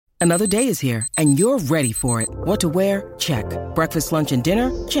Another day is here, and you're ready for it. What to wear? Check. Breakfast, lunch, and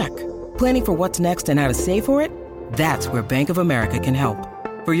dinner? Check. Planning for what's next and how to save for it? That's where Bank of America can help.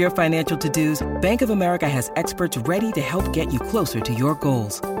 For your financial to-dos, Bank of America has experts ready to help get you closer to your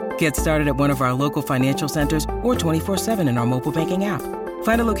goals. Get started at one of our local financial centers or 24/7 in our mobile banking app.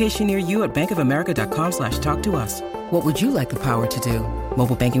 Find a location near you at bankofamerica.com/talktous. What would you like the power to do?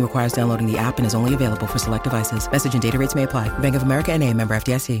 Mobile banking requires downloading the app and is only available for select devices. Message and data rates may apply. Bank of America N.A., member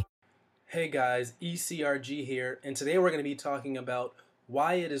FDIC. Hey guys, ECRG here, and today we're going to be talking about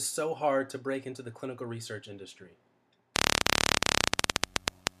why it is so hard to break into the clinical research industry.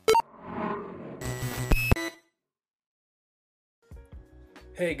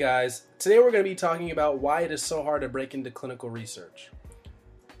 Hey guys, today we're going to be talking about why it is so hard to break into clinical research.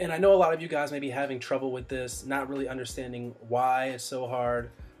 And I know a lot of you guys may be having trouble with this, not really understanding why it's so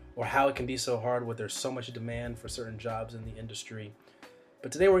hard or how it can be so hard when there's so much demand for certain jobs in the industry.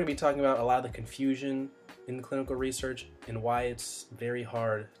 But today we're going to be talking about a lot of the confusion in clinical research and why it's very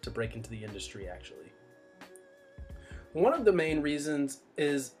hard to break into the industry actually. One of the main reasons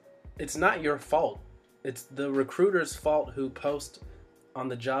is it's not your fault. It's the recruiter's fault who post on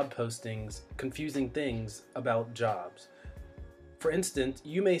the job postings confusing things about jobs. For instance,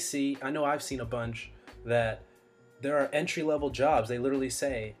 you may see, I know I've seen a bunch, that there are entry-level jobs. They literally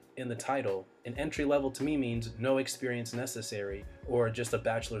say in the title, and entry level to me means no experience necessary or just a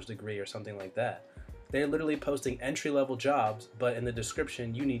bachelor's degree or something like that. They're literally posting entry-level jobs, but in the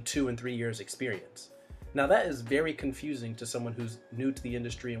description you need 2 and 3 years experience. Now that is very confusing to someone who's new to the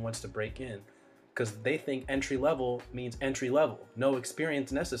industry and wants to break in, because they think entry level means entry level, no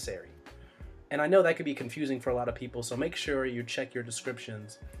experience necessary. And I know that could be confusing for a lot of people, so make sure you check your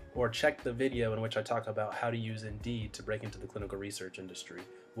descriptions or check the video in which I talk about how to use Indeed to break into the clinical research industry.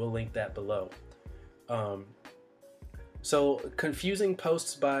 We'll link that below. So confusing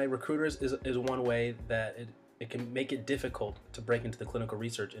posts by recruiters is one way that it can make it difficult to break into the clinical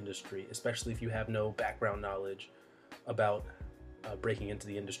research industry, especially if you have no background knowledge about breaking into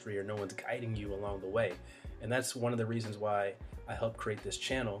the industry or no one's guiding you along the way. And that's one of the reasons why I helped create this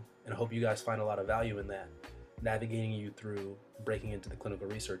channel, and I hope you guys find a lot of value in that, navigating you through breaking into the clinical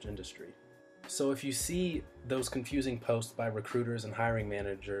research industry. So if you see those confusing posts by recruiters and hiring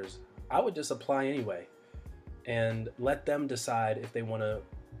managers, I would just apply anyway and let them decide if they want to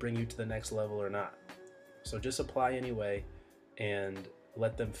bring you to the next level or not. So just apply anyway and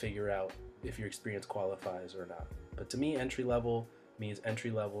let them figure out if your experience qualifies or not. But to me, entry level means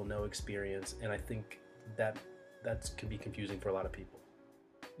entry level, no experience, and I think that can be confusing for a lot of people.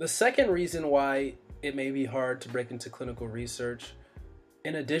 The second reason why it may be hard to break into clinical research,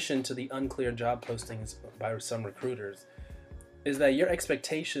 in addition to the unclear job postings by some recruiters, is that your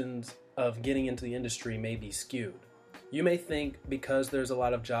expectations of getting into the industry may be skewed. You may think because there's a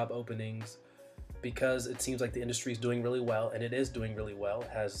lot of job openings, because it seems like the industry is doing really well, and it is doing really well,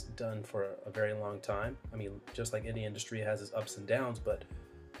 has done for a very long time. I mean, just like any industry, it has its ups and downs, but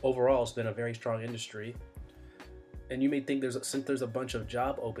overall it's been a very strong industry. And you may think since there's a bunch of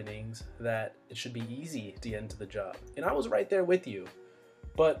job openings that it should be easy to get into the job. And I was right there with you.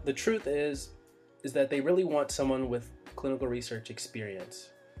 But the truth is that they really want someone with clinical research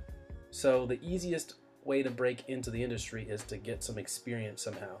experience. So the easiest way to break into the industry is to get some experience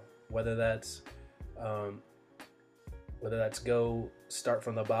somehow. Whether that's go start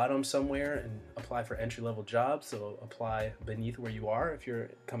from the bottom somewhere and apply for entry-level jobs, so apply beneath where you are if you're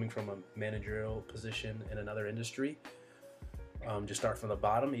coming from a managerial position in another industry. Just start from the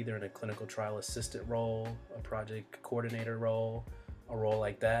bottom, either in a clinical trial assistant role, a project coordinator role, a role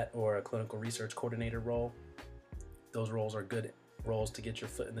like that, or a clinical research coordinator role. Those roles are good roles to get your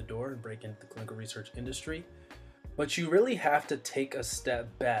foot in the door and break into the clinical research industry. But you really have to take a step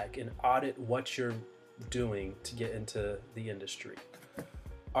back and audit what you're doing to get into the industry.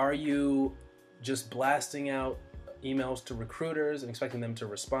 Are you just blasting out emails to recruiters and expecting them to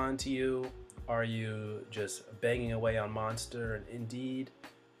respond to you? Are you just banging away on Monster and Indeed?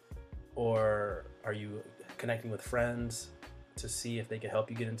 Or are you connecting with friends to see if they can help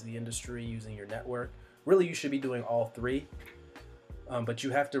you get into the industry using your network? Really, you should be doing all three. But you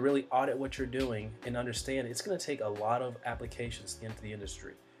have to really audit what you're doing and understand it's going to take a lot of applications to get into the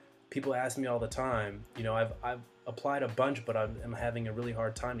industry. People ask me all the time, I've applied a bunch, but I'm having a really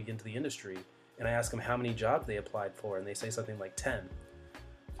hard time to get into the industry. And I ask them how many jobs they applied for, and they say something like 10.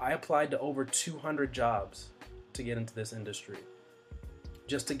 I applied to over 200 jobs to get into this industry.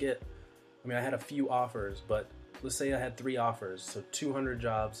 I had a few offers, but let's say I had 3 offers, so 200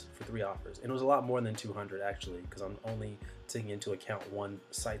 jobs for 3 offers. And it was a lot more than 200 actually, because I'm only taking into account one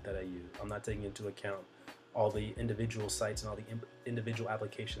site that I use. I'm not taking into account all the individual sites and all the individual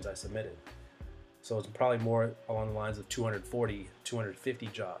applications I submitted. So it's probably more along the lines of 240, 250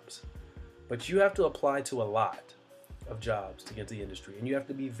 jobs. But you have to apply to a lot of jobs to get to the industry, and you have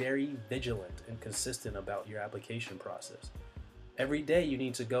to be very vigilant and consistent about your application process. Every day you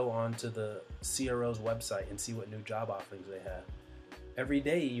need to go onto the CRO's website and see what new job offerings they have. Every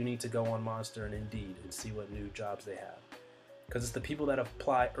day you need to go on Monster and Indeed and see what new jobs they have. Because it's the people that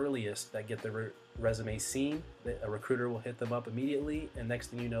apply earliest that get their resume seen. A recruiter will hit them up immediately, and next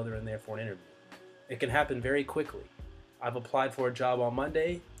thing you know, they're in there for an interview. It can happen very quickly. I've applied for a job on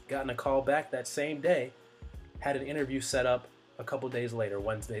Monday, gotten a call back that same day, had an interview set up a couple days later,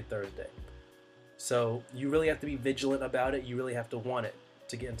 Wednesday, Thursday. So you really have to be vigilant about it. You really have to want it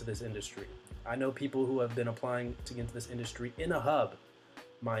to get into this industry. I know people who have been applying to get into this industry in a hub,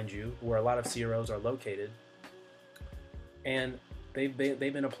 mind you, where a lot of CROs are located. And they've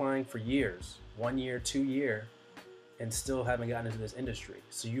been applying for years, 1 year, 2 year, and still haven't gotten into this industry.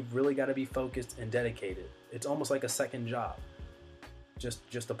 So you've really got to be focused and dedicated. It's almost like a second job,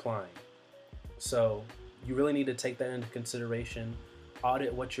 just applying. So you really need to take that into consideration,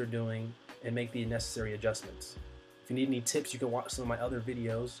 audit what you're doing, and make the necessary adjustments. If you need any tips, you can watch some of my other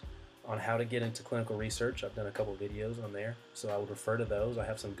videos on how to get into clinical research. I've done a couple videos on there, so I would refer to those. I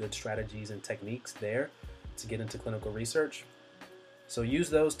have some good strategies and techniques there to get into clinical research. So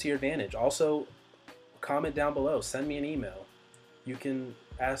use those to your advantage. Also, comment down below, send me an email. You can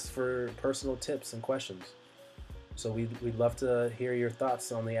ask for personal tips and questions. So we'd love to hear your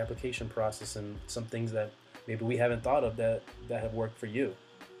thoughts on the application process and some things that maybe we haven't thought of that have worked for you.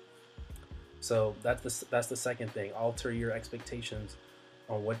 So that's the second thing. Alter your expectations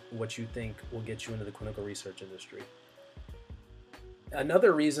on what you think will get you into the clinical research industry.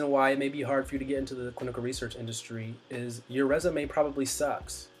 Another reason why it may be hard for you to get into the clinical research industry is your resume probably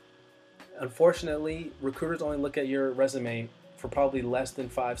sucks. Unfortunately, recruiters only look at your resume for probably less than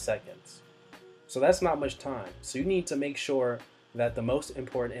 5 seconds. So that's not much time. So you need to make sure that the most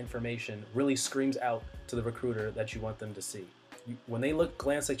important information really screams out to the recruiter that you want them to see. When they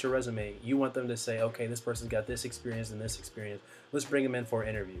glance at your resume, you want them to say, okay, this person's got this experience and this experience. Let's bring them in for an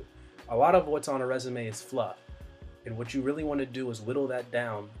interview. A lot of what's on a resume is fluff. And what you really want to do is whittle that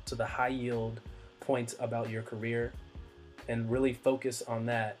down to the high yield points about your career and really focus on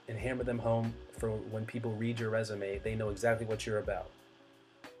that and hammer them home for when people read your resume, they know exactly what you're about.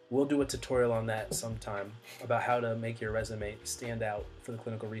 We'll do a tutorial on that sometime about how to make your resume stand out for the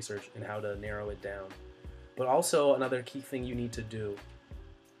clinical research and how to narrow it down. But also another key thing you need to do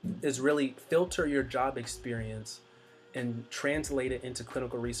is really filter your job experience and translate it into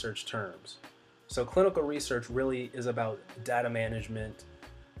clinical research terms. So clinical research really is about data management,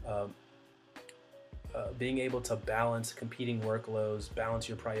 being able to balance competing workloads, balance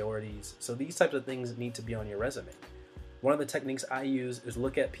your priorities. So these types of things need to be on your resume. One of the techniques I use is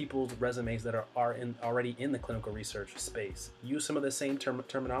look at people's resumes that are already in the clinical research space. Use some of the same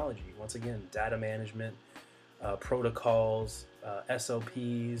terminology. Once again, data management, protocols,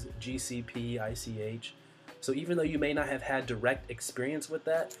 SOPs, GCP, ICH. So even though you may not have had direct experience with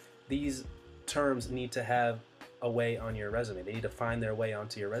that, these terms need to have a way on your resume. They need to find their way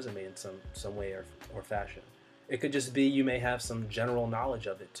onto your resume in some way or fashion. It could just be you may have some general knowledge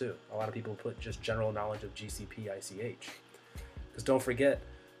of it too. A lot of people put just general knowledge of GCP, ICH. Because don't forget,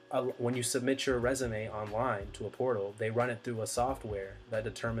 when you submit your resume online to a portal, they run it through a software that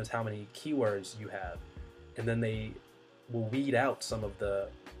determines how many keywords you have. And then they will weed out some of the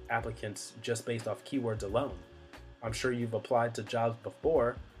applicants just based off keywords alone. I'm sure you've applied to jobs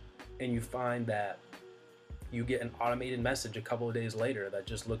before and you find that you get an automated message a couple of days later that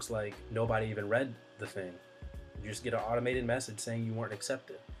just looks like nobody even read the thing. You just get an automated message saying you weren't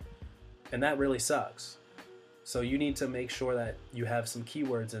accepted. And that really sucks. So you need to make sure that you have some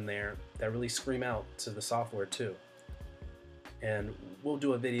keywords in there that really scream out to the software too. And we'll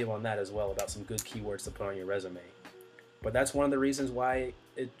do a video on that as well about some good keywords to put on your resume. But that's one of the reasons why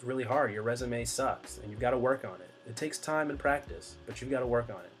it's really hard. Your resume sucks and you've got to work on it. It takes time and practice, but you've got to work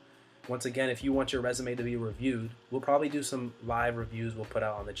on it. Once again, if you want your resume to be reviewed, we'll probably do some live reviews we'll put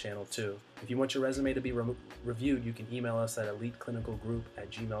out on the channel too. If you want your resume to be reviewed, you can email us at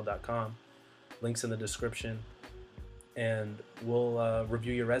eliteclinicalgroup@gmail.com. Links in the description. And we'll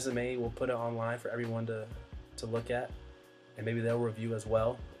review your resume. We'll put it online for everyone to look at. And maybe they'll review as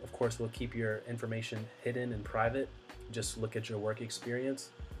well. Of course, we'll keep your information hidden and private. Just look at your work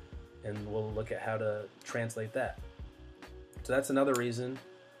experience and we'll look at how to translate that. So that's another reason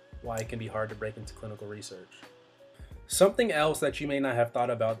why it can be hard to break into clinical research. Something else that you may not have thought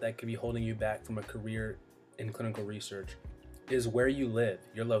about that could be holding you back from a career in clinical research is where you live,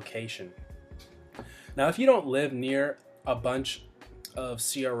 your location. Now, if you don't live near a bunch of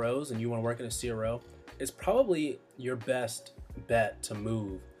CROs and you want to work in a CRO, it's probably your best bet to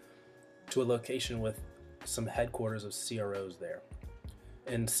move to a location with some headquarters of CROs there.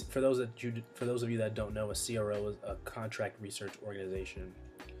 And for those of you that don't know, a CRO is a contract research organization,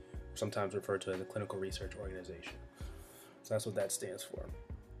 sometimes referred to as a clinical research organization. So that's what that stands for.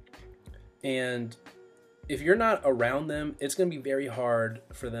 And if you're not around them, it's going to be very hard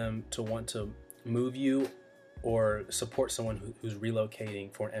for them to want to move you or support someone who's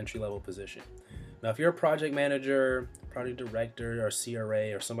relocating for an entry-level position. Now, if you're a project manager, project director, or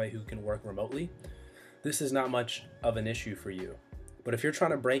CRA, or somebody who can work remotely, this is not much of an issue for you. But if you're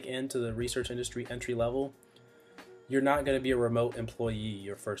trying to break into the research industry entry level, you're not going to be a remote employee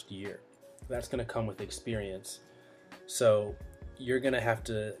your first year. That's going to come with experience. So you're going to have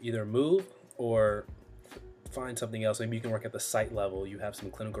to either move or find something else. Maybe you can work at the site level. You have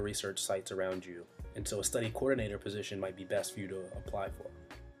some clinical research sites around you. And so a study coordinator position might be best for you to apply for.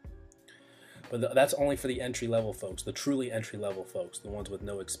 But that's only for the entry-level folks, the truly entry-level folks, the ones with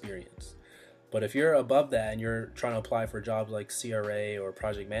no experience. But if you're above that and you're trying to apply for jobs like CRA or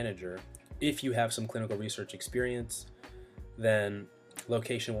project manager, if you have some clinical research experience, then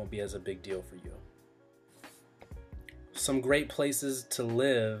location won't be as a big deal for you. Some great places to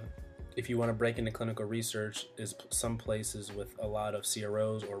live if you want to break into clinical research is some places with a lot of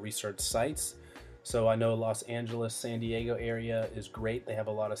CROs or research sites. So I know Los Angeles, San Diego area is great. They have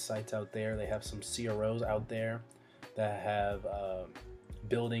a lot of sites out there. They have some CROs out there that have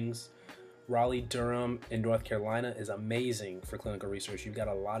buildings. Raleigh, Durham in North Carolina is amazing for clinical research. You've got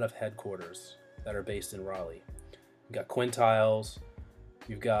a lot of headquarters that are based in Raleigh. You've got Quintiles.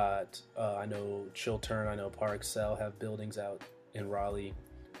 You've got, I know Chiltern, I know Parexel have buildings out in Raleigh,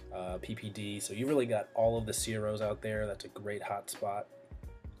 PPD. So you really got all of the CROs out there. That's a great hot spot.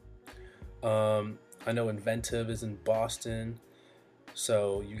 I know Inventive is in Boston,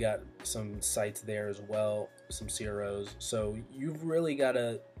 so you got some sites there as well, some CROs. So you've really got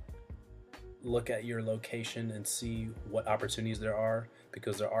to look at your location and see what opportunities there are,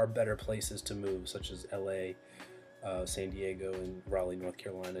 because there are better places to move, such as LA, San Diego, and Raleigh, North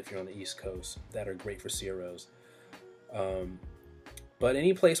Carolina, if you're on the East Coast, that are great for CROs. But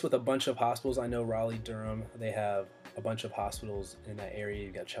any place with a bunch of hospitals, I know Raleigh, Durham, they have a bunch of hospitals in that area.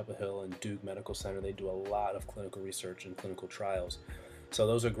 You've got Chapel Hill and Duke Medical Center. They do a lot of clinical research and clinical trials. So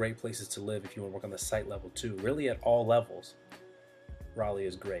those are great places to live if you want to work on the site level too. Really at all levels, Raleigh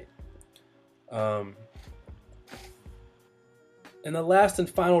is great. And the last and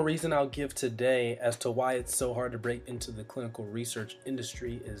final reason I'll give today as to why it's so hard to break into the clinical research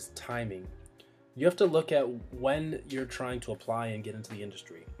industry is timing. You have to look at when you're trying to apply and get into the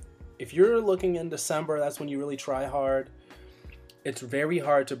industry. If you're looking in December, that's when you really try hard. It's very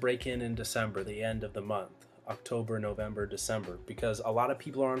hard to break in December, the end of the month, October, November, December, because a lot of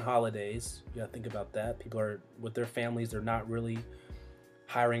people are on holidays. You gotta think about that. People are with their families. They're not really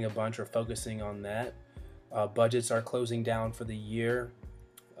hiring a bunch or focusing on that. Budgets are closing down for the year.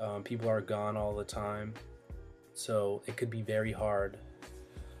 People are gone all the time. So it could be very hard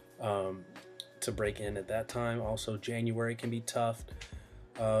to break in at that time. Also, January can be tough.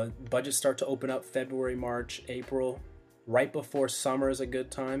 Budgets start to open up February, March, April. Right before summer is a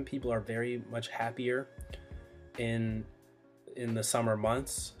good time. People are very much happier in the summer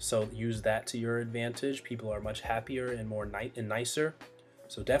months, so use that to your advantage. People are much happier and more nicer.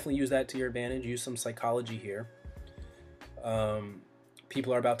 So definitely use that to your advantage. Use some psychology here.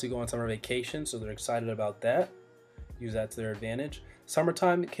 People are about to go on summer vacation, so they're excited about that. Use that to their advantage.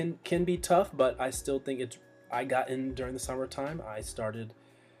 Summertime can be tough, but I still think I got in during the summertime. I started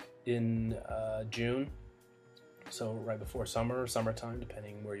in June, so right before summer or summertime,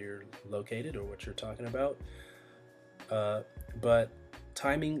 depending where you're located or what you're talking about. But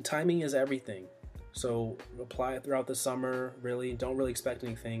timing is everything. So apply it throughout the summer. Really, don't really expect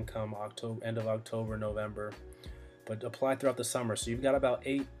anything come end of October, November, but apply throughout the summer. So you've got about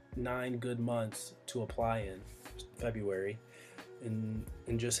 8-9 good months to apply in February, and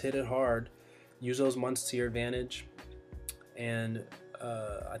just hit it hard. Use those months to your advantage, and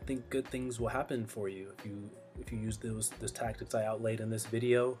I think good things will happen for you if you use those tactics I outlaid in this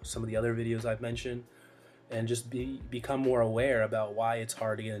video, some of the other videos I've mentioned, and just become more aware about why it's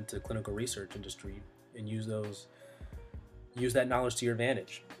hard to get into the clinical research industry, and use that knowledge to your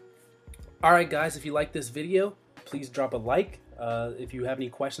advantage. All right, guys, if you like this video, please drop a like. If you have any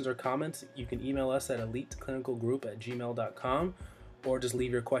questions or comments, you can email us at eliteclinicalgroup@gmail.com, or just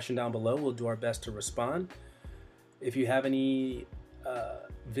leave your question down below. We'll do our best to respond. If you have any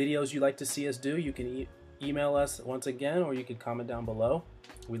videos you'd like to see us do, you can email us once again, or you can comment down below.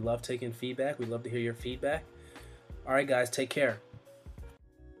 We love taking feedback. We love to hear your feedback. All right, guys, take care.